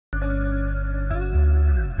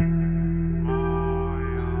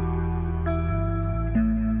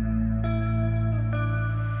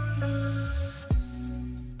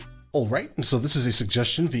Alright, and so this is a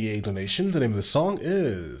suggestion via a donation. The name of the song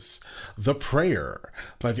is The Prayer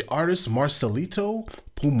by the artist Marcelito,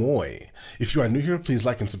 Pomoy. If you are new here, please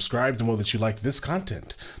like and subscribe. The more that you like this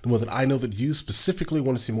content, the more that I know that you specifically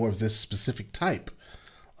want to see more of this specific type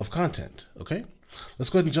of content, okay? Let's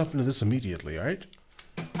go ahead and jump into this immediately, alright?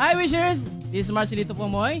 Hi Wishers, this is Marcelito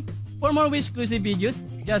Pomoy. For more Wish exclusive videos,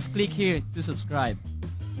 just click here to subscribe.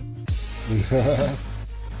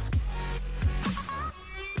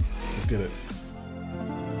 Let's get it.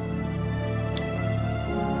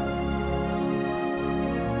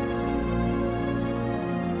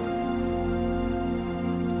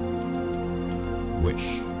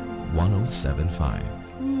 Wish 1075.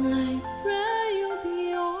 I pray you'll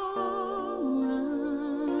be alright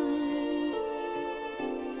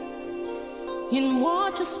and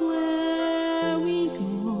watch us where we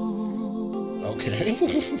go. Okay.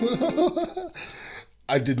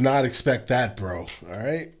 I did not expect that, bro.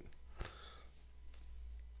 Alright?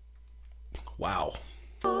 Wow.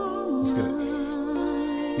 Let's get it.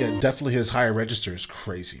 Yeah, definitely his higher register is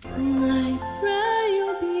crazy, bro. I pray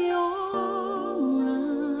you'll be alright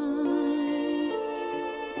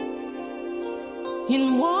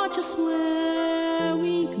and watch us where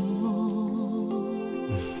we go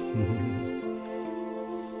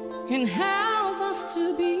and help us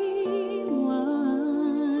to be wise.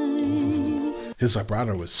 His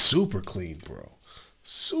vibrato was super clean, bro.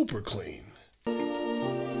 Super clean.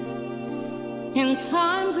 In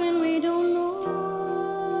times when we don't know,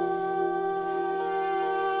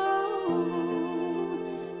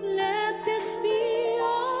 let this be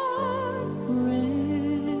our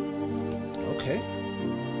prayer. Okay.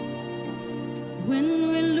 When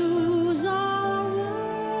we lose our way,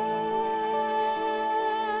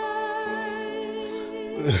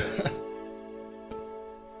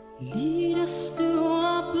 lead us to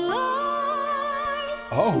a place.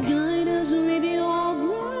 Oh. Guide us with your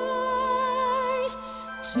grace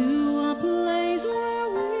to a place where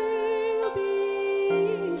we'll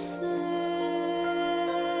be safe.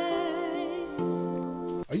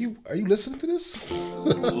 Are you listening to this?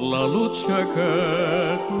 La luce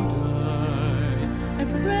che tu dai. I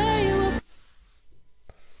pray you will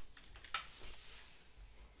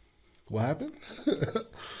What happened?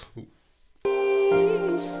 be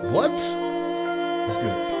safe. What? Let's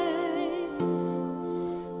get it.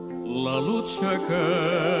 La luce che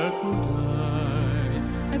tu dai.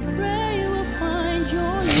 I pray you will find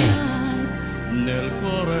your light Nel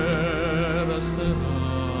cuore resterà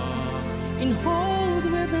and hold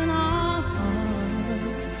within our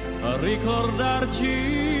heart. a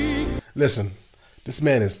ricordarci. Listen, this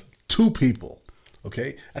man is two people,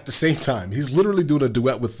 okay? At the same time. He's literally doing a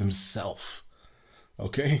duet with himself,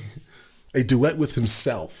 okay? A duet with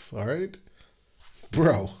himself, all right?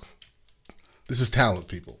 Bro, this is talent,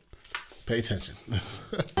 people. Pay attention.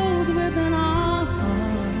 Hold within our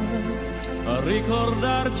heart. A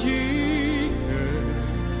ricordarci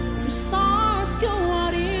The stars go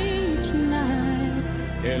out each night.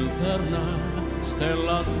 che eterna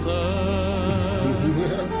stella sei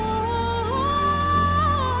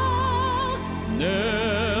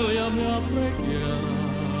nella mia preghiera.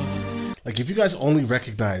 Like, if you guys only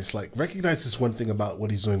recognize this one thing about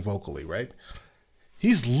what he's doing vocally, right?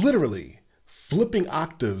 He's literally flipping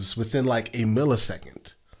octaves within like a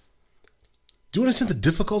millisecond. Do you understand the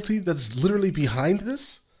difficulty that's literally behind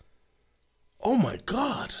this? Oh my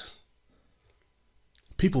God.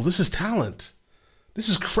 People, this is talent. This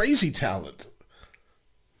is crazy talent.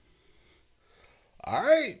 All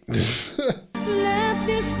right. Let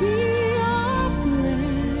this be our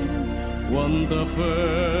prayer. Quanta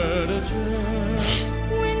fede c'è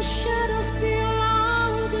When shadows fill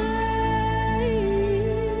our day,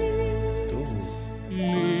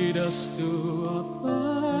 lead us to a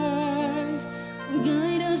place,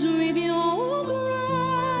 guide us with your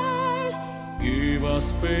grace. give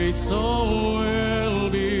us faith so we'll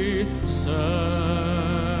be saved.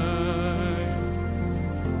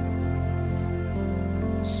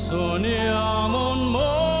 Sogniamo un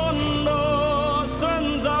mondo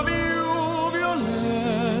senza più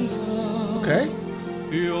violenza, Okay.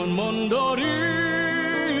 un mondo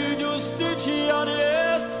di giustizia,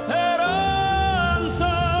 di speranza.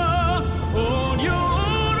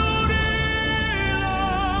 Ognuno di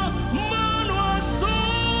la mano a sua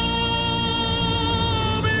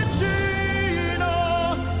vicina,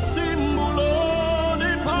 simbolo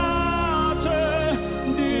di pace,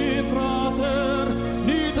 di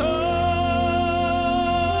fraternità.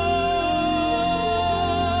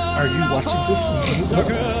 Are you watching this?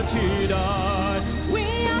 Che ci dai We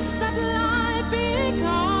ask that life be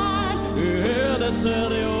kind. ed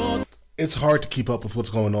essere it's hard to keep up with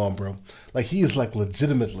what's going on, bro. Like, he is like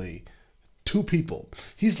legitimately two people.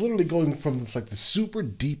 He's literally going from this like the super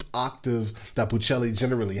deep octave that Bocelli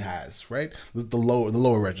generally has, right? The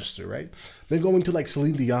lower register, right? Then going to like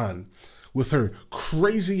Celine Dion with her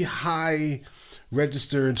crazy high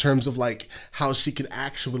register in terms of like how she can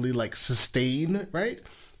actually like sustain, right?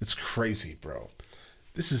 It's crazy, bro.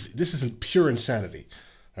 This is pure insanity.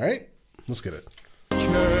 All right, let's get it.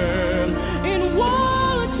 In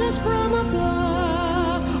waters from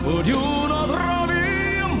above, would you not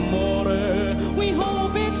trovi amore? We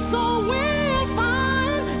hope it's so we'll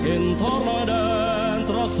find in torno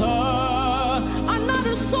dentro sé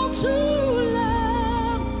another soul to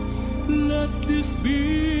love. Let this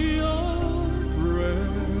be our prayer.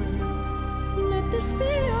 Let this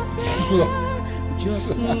be our prayer.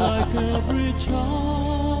 Just like every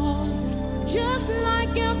child. Just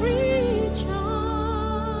like every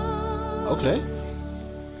child. Okay.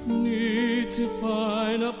 Need to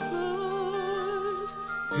find a place.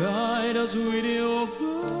 Guide us with your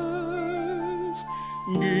grace.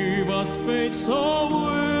 Give us faith so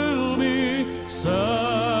we'll be safe.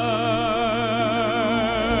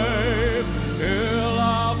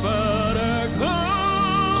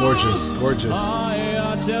 Gorgeous, gorgeous.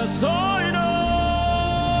 I just saw it.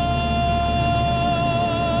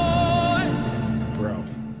 Bro.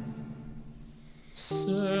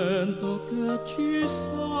 Sento che ci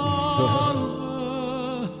salva.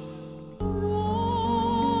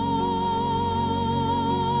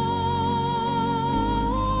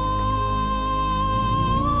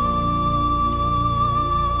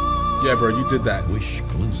 Yeah, bro, you did that. Wish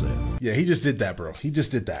exclusive. Yeah, he just did that, bro. He just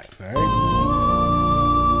did that. All right.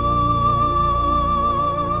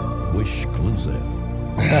 Wish exclusive.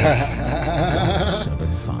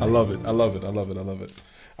 I love it. I love it. I love it. I love it.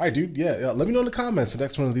 All right, dude. Yeah. Let me know in the comments the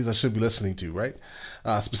next one of these I should be listening to, right?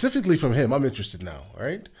 Specifically from him. I'm interested now. All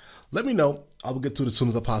right. Let me know. I will get to it as soon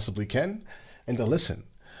as I possibly can. And listen,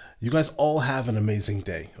 you guys all have an amazing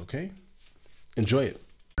day. Okay. Enjoy it.